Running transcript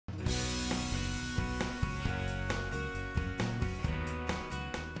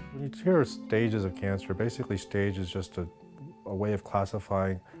We hear stages of cancer. Basically, stage is just a way of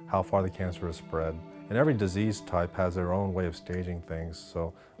classifying how far the cancer has spread. And every disease type has their own way of staging things.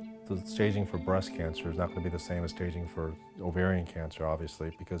 So the staging for breast cancer is not going to be the same as staging for ovarian cancer,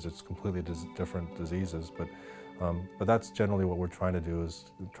 obviously, because it's completely different diseases. But that's generally what we're trying to do, is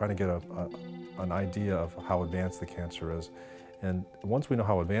trying to get an idea of how advanced the cancer is. And once we know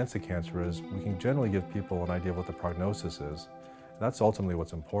how advanced the cancer is, we can generally give people an idea of what the prognosis is. That's ultimately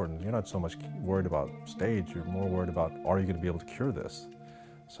what's important. You're not so much worried about stage, you're more worried about, are you going to be able to cure this?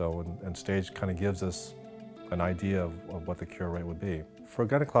 So, and stage kind of gives us an idea of what the cure rate would be. For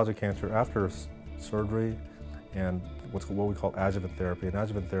gynecologic cancer, after surgery and what we call adjuvant therapy, and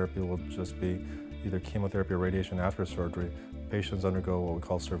adjuvant therapy will just be either chemotherapy or radiation after surgery, patients undergo what we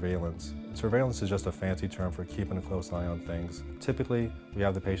call surveillance. Surveillance is just a fancy term for keeping a close eye on things. Typically, we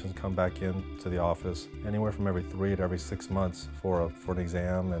have the patients come back in to the office anywhere from every 3 to every 6 months for an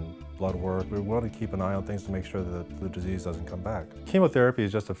exam and blood work. We want to keep an eye on things to make sure that the disease doesn't come back. Chemotherapy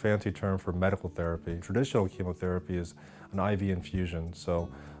is just a fancy term for medical therapy. Traditional chemotherapy is an IV infusion. So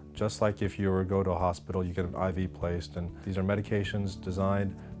just like if you were to go to a hospital, you get an IV placed, and these are medications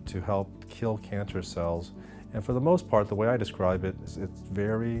designed to help kill cancer cells. And for the most part, the way I describe it is it's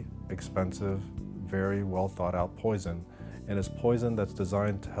very expensive, very well thought out poison. And it's poison that's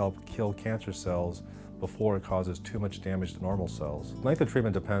designed to help kill cancer cells before it causes too much damage to normal cells. Length of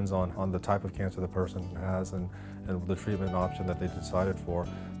treatment depends on the type of cancer the person has and the treatment option that they decided for.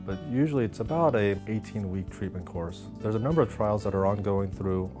 But usually it's about a 18-week treatment course. There's a number of trials that are ongoing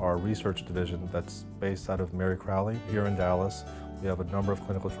through our research division that's based out of Mary Crowley here in Dallas. We have a number of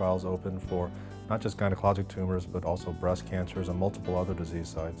clinical trials open for not just gynecologic tumors, but also breast cancers and multiple other disease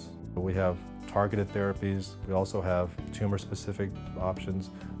sites. We have targeted therapies. We also have tumor-specific options,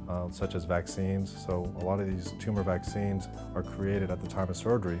 such as vaccines. So a lot of these tumor vaccines are created at the time of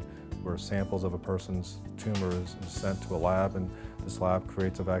surgery, where samples of a person's tumor is sent to a lab, and this lab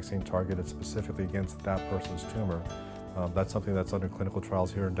creates a vaccine targeted specifically against that person's tumor. That's something that's under clinical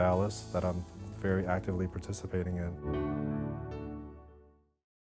trials here in Dallas that I'm very actively participating in.